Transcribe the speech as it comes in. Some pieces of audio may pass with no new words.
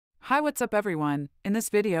Hi, what's up everyone? In this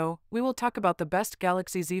video, we will talk about the best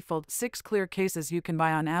Galaxy Z Fold 6 clear cases you can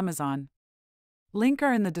buy on Amazon. Link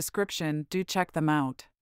are in the description, do check them out.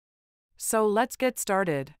 So let's get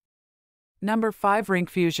started. Number 5. Ring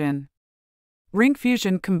Fusion. Ring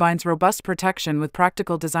Fusion combines robust protection with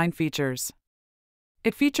practical design features.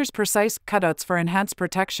 It features precise cutouts for enhanced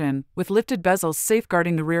protection, with lifted bezels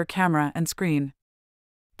safeguarding the rear camera and screen.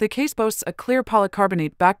 The case boasts a clear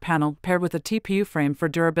polycarbonate back panel paired with a TPU frame for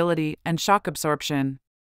durability and shock absorption.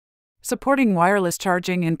 Supporting wireless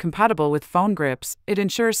charging and compatible with phone grips, it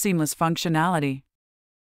ensures seamless functionality.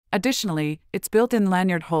 Additionally, its built-in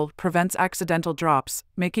lanyard hold prevents accidental drops,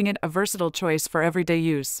 making it a versatile choice for everyday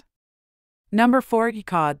use. Number 4.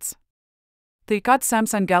 eCods. The eCods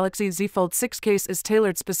Samsung Galaxy Z Fold 6 case is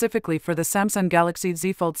tailored specifically for the Samsung Galaxy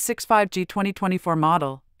Z Fold 6 5G 2024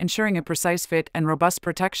 model, ensuring a precise fit and robust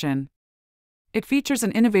protection. It features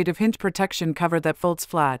an innovative hinge protection cover that folds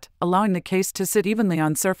flat, allowing the case to sit evenly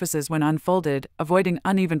on surfaces when unfolded, avoiding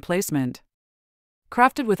uneven placement.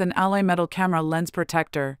 Crafted with an alloy metal camera lens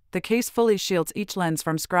protector, the case fully shields each lens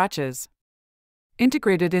from scratches.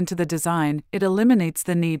 Integrated into the design, it eliminates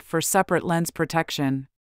the need for separate lens protection.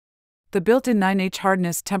 The built-in 9H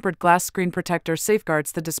hardness tempered glass screen protector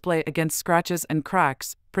safeguards the display against scratches and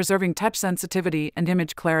cracks, preserving touch sensitivity and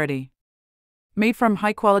image clarity. Made from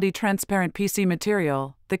high-quality transparent PC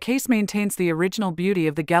material, the case maintains the original beauty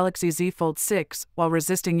of the Galaxy Z Fold 6 while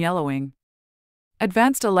resisting yellowing.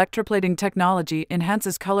 Advanced electroplating technology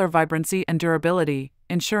enhances color vibrancy and durability,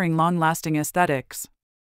 ensuring long-lasting aesthetics.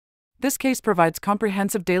 This case provides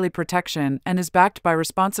comprehensive daily protection and is backed by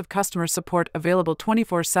responsive customer support available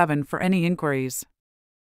 24/7 for any inquiries.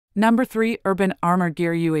 Number 3. Urban Armor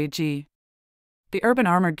Gear UAG. The Urban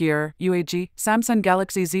Armor Gear UAG Samsung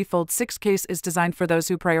Galaxy Z Fold 6 case is designed for those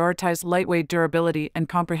who prioritize lightweight durability and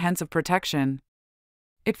comprehensive protection.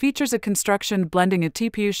 It features a construction blending a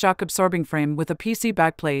TPU shock-absorbing frame with a PC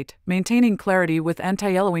backplate, maintaining clarity with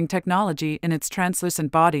anti-yellowing technology in its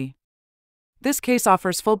translucent body. This case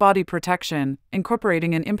offers full-body protection,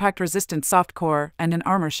 incorporating an impact-resistant soft core and an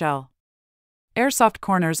armor shell. Airsoft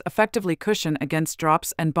corners effectively cushion against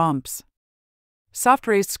drops and bumps. Soft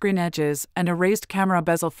raised screen edges and a raised camera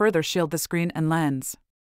bezel further shield the screen and lens.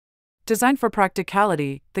 Designed for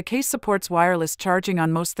practicality, the case supports wireless charging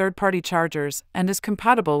on most third-party chargers and is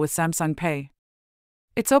compatible with Samsung Pay.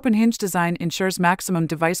 Its open hinge design ensures maximum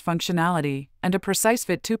device functionality, and a precise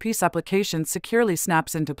fit two-piece application securely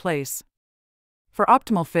snaps into place. For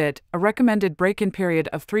optimal fit, a recommended break-in period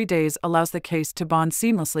of 3 days allows the case to bond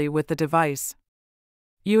seamlessly with the device.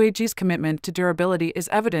 UAG's commitment to durability is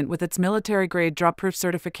evident with its military-grade drop-proof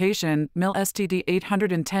certification, MIL STD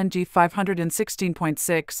 810G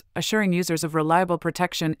 516.6, assuring users of reliable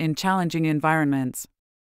protection in challenging environments.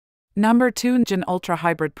 Number 2. Gen Ultra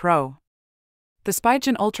Hybrid Pro. The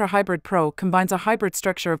Gen Ultra Hybrid Pro combines a hybrid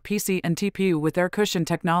structure of PC and TPU with air cushion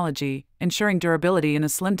technology, ensuring durability in a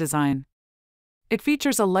slim design. It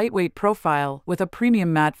features a lightweight profile with a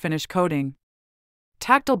premium matte finish coating.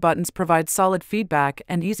 Tactile buttons provide solid feedback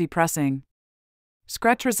and easy pressing.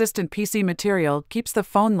 Scratch-resistant PC material keeps the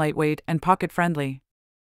phone lightweight and pocket-friendly.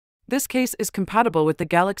 This case is compatible with the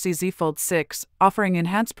Galaxy Z Fold 6, offering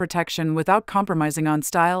enhanced protection without compromising on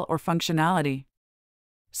style or functionality.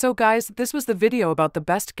 So guys, this was the video about the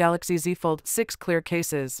best Galaxy Z Fold 6 clear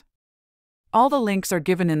cases. All the links are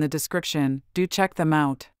given in the description, do check them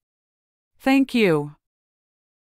out. Thank you.